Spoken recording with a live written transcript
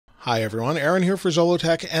Hi everyone, Aaron here for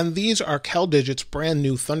Zollotech, and these are CalDigit's brand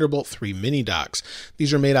new Thunderbolt 3 mini docks.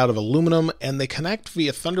 These are made out of aluminum and they connect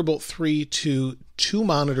via Thunderbolt 3 to two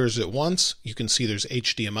monitors at once. You can see there's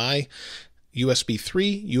HDMI, USB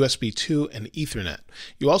 3, USB 2, and Ethernet.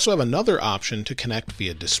 You also have another option to connect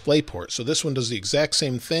via DisplayPort. So this one does the exact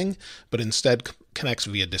same thing, but instead connects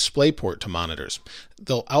via DisplayPort to monitors.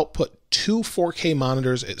 They'll output two 4K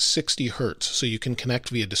monitors at 60 hertz, so you can connect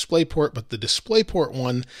via DisplayPort, but the DisplayPort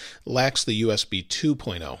one lacks the USB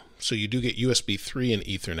 2.0. So you do get USB 3 and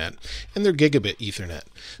Ethernet, and they're gigabit Ethernet.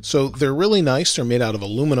 So they're really nice. They're made out of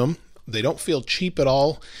aluminum. They don't feel cheap at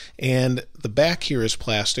all, and the back here is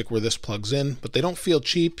plastic where this plugs in, but they don't feel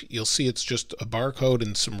cheap. You'll see it's just a barcode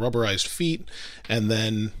and some rubberized feet, and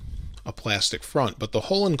then a plastic front, but the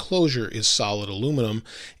whole enclosure is solid aluminum,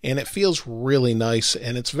 and it feels really nice,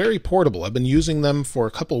 and it's very portable. I've been using them for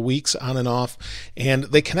a couple weeks on and off, and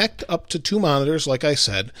they connect up to two monitors, like I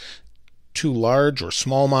said, two large or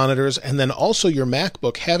small monitors, and then also your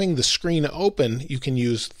MacBook having the screen open, you can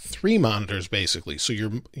use three monitors basically. So your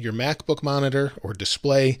MacBook monitor or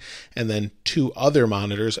display, and then two other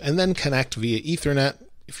monitors, and then connect via Ethernet.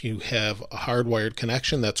 If you have a hardwired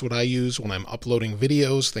connection, that's what I use when I'm uploading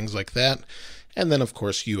videos, things like that. And then of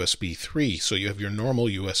course USB 3, so you have your normal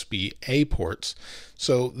USB-A ports.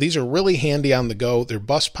 So these are really handy on the go. They're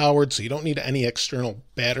bus powered, so you don't need any external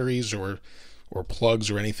batteries or plugs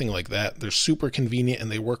or anything like that. They're super convenient, and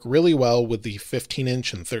they work really well with the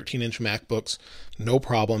 15-inch and 13-inch MacBooks. No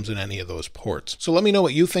problems in any of those ports. So let me know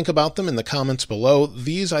what you think about them in the comments below.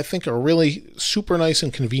 These I think are really super nice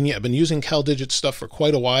and convenient. I've been using CalDigit stuff for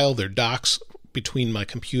quite a while. They're docks between my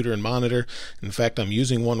computer and monitor. In fact, I'm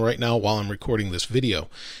using one right now while I'm recording this video,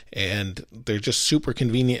 and they're just super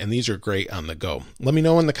convenient, and these are great on the go. Let me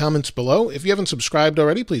know in the comments below. If you haven't subscribed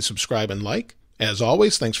already, please subscribe and like. As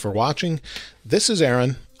always, thanks for watching. This is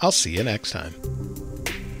Aaron. I'll see you next time.